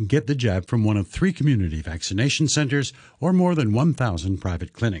can get the jab from one of 3 community vaccination centers or more than 1,000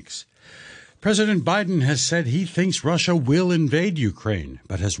 private clinics. President Biden has said he thinks Russia will invade Ukraine,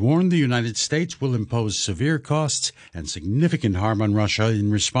 but has warned the United States will impose severe costs and significant harm on Russia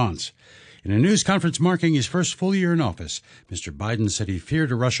in response. In a news conference marking his first full year in office, Mr. Biden said he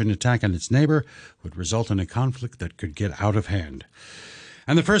feared a Russian attack on its neighbor would result in a conflict that could get out of hand.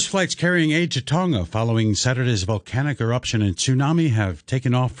 And the first flights carrying aid to Tonga following Saturday's volcanic eruption and tsunami have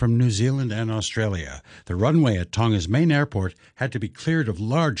taken off from New Zealand and Australia. The runway at Tonga's main airport had to be cleared of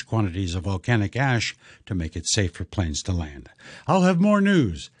large quantities of volcanic ash to make it safe for planes to land. I'll have more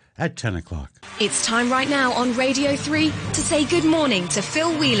news at 10 o'clock. It's time right now on Radio 3 to say good morning to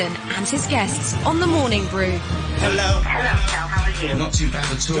Phil Whelan and his guests on The Morning Brew. Hello. Hello, Phil. How are you? Not too bad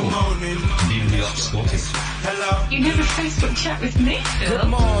at all. Good morning. Newly up-squatted. Hello. You never Facebook chat with me, Phil. Good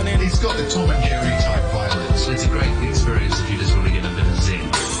morning. He's got the Tom and Jerry type violence. It's a great experience if you just want to get a bit of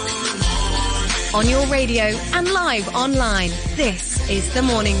zing. On your radio and live online, this is The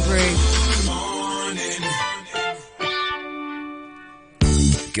Morning Brew.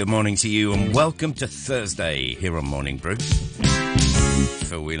 Good morning to you and welcome to Thursday here on Morning Brew.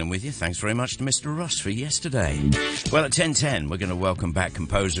 Phil Whelan with you. Thanks very much to Mr. Ross for yesterday. Well, at 10:10, we're going to welcome back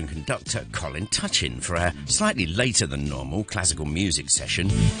composer and conductor Colin Touchin for our slightly later than normal classical music session.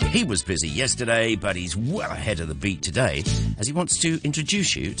 He was busy yesterday, but he's well ahead of the beat today as he wants to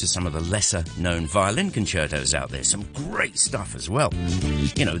introduce you to some of the lesser-known violin concertos out there. Some great stuff as well.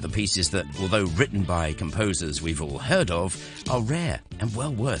 You know, the pieces that, although written by composers we've all heard of, are rare and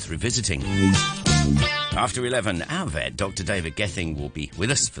well worth revisiting. After 11, our vet, Dr. David Gething, will be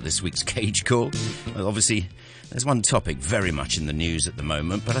with us for this week's Cage Call. Well, obviously, there's one topic very much in the news at the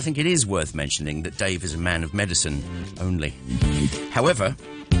moment, but I think it is worth mentioning that Dave is a man of medicine only. However,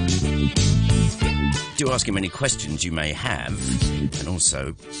 do ask him any questions you may have, and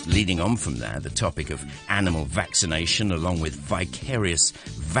also, leading on from that, the topic of animal vaccination along with vicarious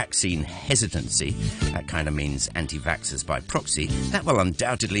vaccine hesitancy. That kind of means anti-vaxxers by proxy. That will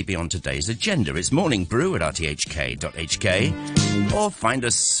undoubtedly be on today's agenda. It's Morning Brew at rthk.hk, or find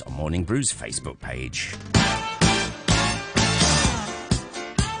us on Morning Brew's Facebook page.